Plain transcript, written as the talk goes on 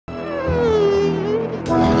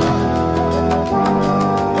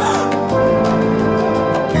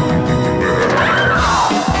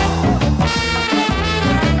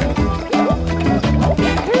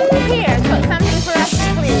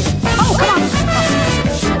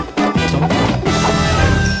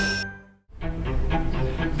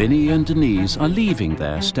Vinnie and Denise are leaving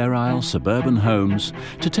their sterile suburban homes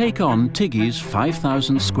to take on Tiggy's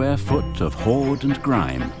 5,000 square foot of hoard and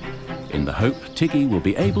grime, in the hope Tiggy will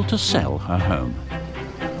be able to sell her home.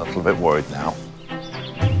 A little bit worried now.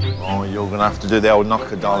 Oh, you're going to have to do the old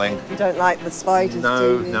knocker, darling. You don't like the spiders,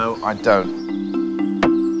 do you? No, I don't.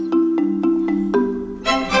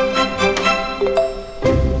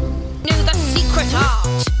 Knew the secret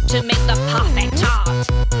art to make the perfect tart.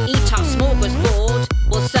 Eat our smorgasbord,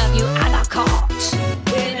 we'll serve you a la carte.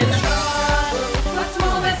 We're in trouble, what's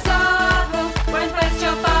more than sorrow? When first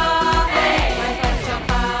your bar, when first your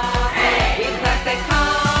bar, with perfect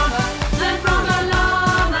karma, learn from a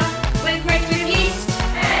llama, with great release,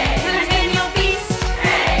 contain your beast.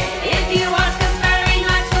 If you ask us very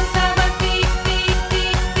nice, we'll serve a feast.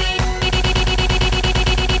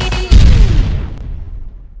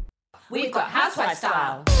 We've got housewife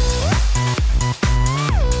style.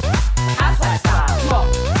 Housewife style. More.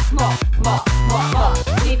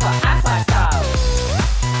 We've got housewife style.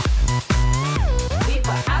 We've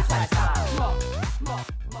got housewife style. More.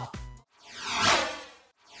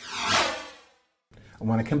 And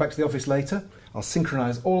when I come back to the office later, I'll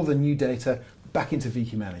synchronise all of the new data back into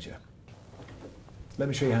VQ Manager. Let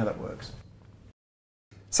me show you how that works.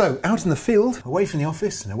 So, out in the field, away from the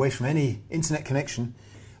office and away from any internet connection,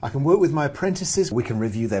 I can work with my apprentices, we can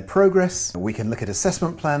review their progress, we can look at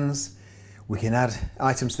assessment plans, we can add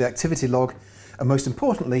items to the activity log, and most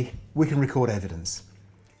importantly, we can record evidence.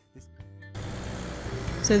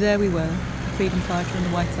 So there we were, a freedom fighter and a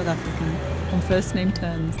white South African, on first name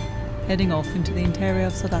terms, heading off into the interior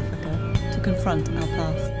of South Africa to confront our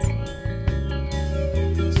pasts.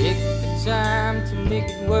 Take the time to make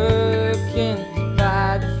it work and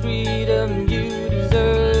buy the freedom you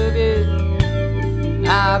deserve it.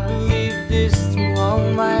 I believe this through all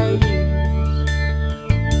my years.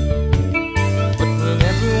 But when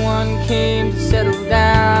everyone came to settle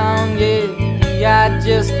down, I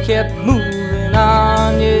just kept moving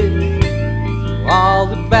on, through all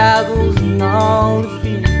the battles and all the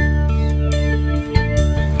fears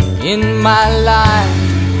in my life.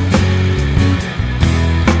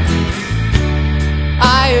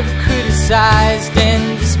 I have criticized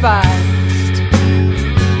and despised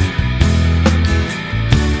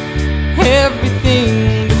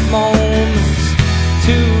everything but moments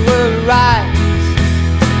to arise,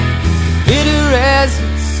 bitter as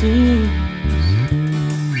it seems.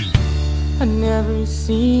 I've never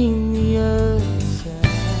seen the other side.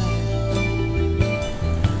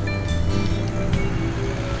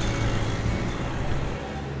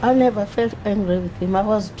 I never felt angry with him. I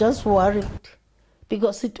was just worried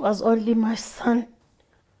because it was only my son.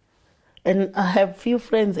 And I have few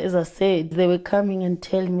friends, as I said, they were coming and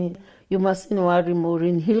tell me, you mustn't worry,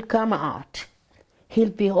 Maureen, he'll come out. He'll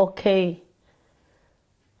be okay.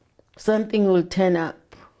 Something will turn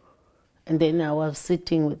up. And then I was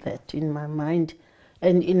sitting with that in my mind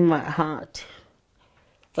and in my heart.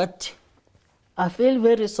 But I feel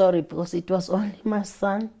very sorry because it was only my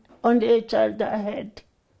son, only a child I had.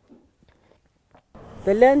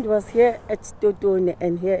 The land was here at Stotone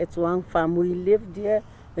and here at Wang Farm. We lived here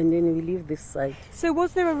and then we lived this side. So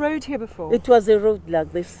was there a road here before? It was a road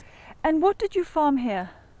like this. And what did you farm here?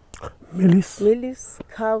 Mealies,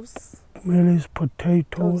 cows. Mealies,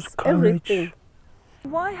 potatoes, courage. Everything.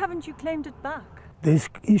 Why haven't you claimed it back? This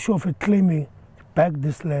issue of claiming back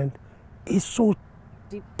this land is so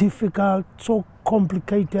difficult, so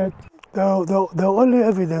complicated. The only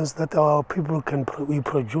evidence that our people can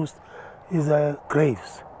reproduce is the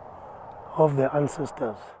graves of their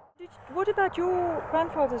ancestors. What about your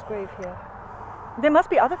grandfather's grave here? There must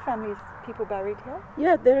be other families, people buried here?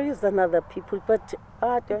 Yeah, there is another people, but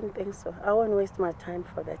I don't think so. I won't waste my time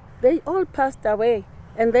for that. They all passed away,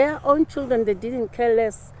 and their own children, they didn't care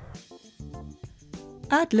less.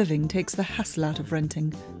 Ad Living takes the hassle out of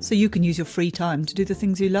renting, so you can use your free time to do the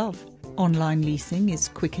things you love. Online leasing is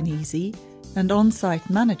quick and easy, and on-site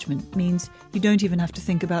management means you don't even have to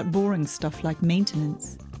think about boring stuff like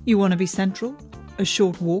maintenance. You want to be central? A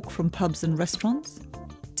short walk from pubs and restaurants?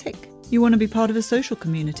 Tick. You want to be part of a social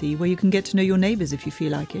community where you can get to know your neighbours if you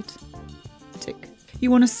feel like it? Tick.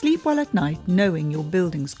 You want to sleep well at night knowing your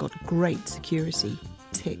building's got great security?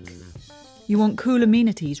 Tick. You want cool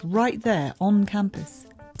amenities right there on campus?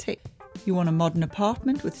 Tick. You want a modern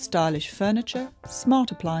apartment with stylish furniture,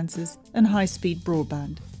 smart appliances and high-speed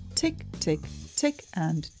broadband? Tick, tick, tick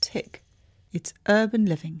and tick. It's urban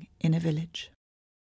living in a village.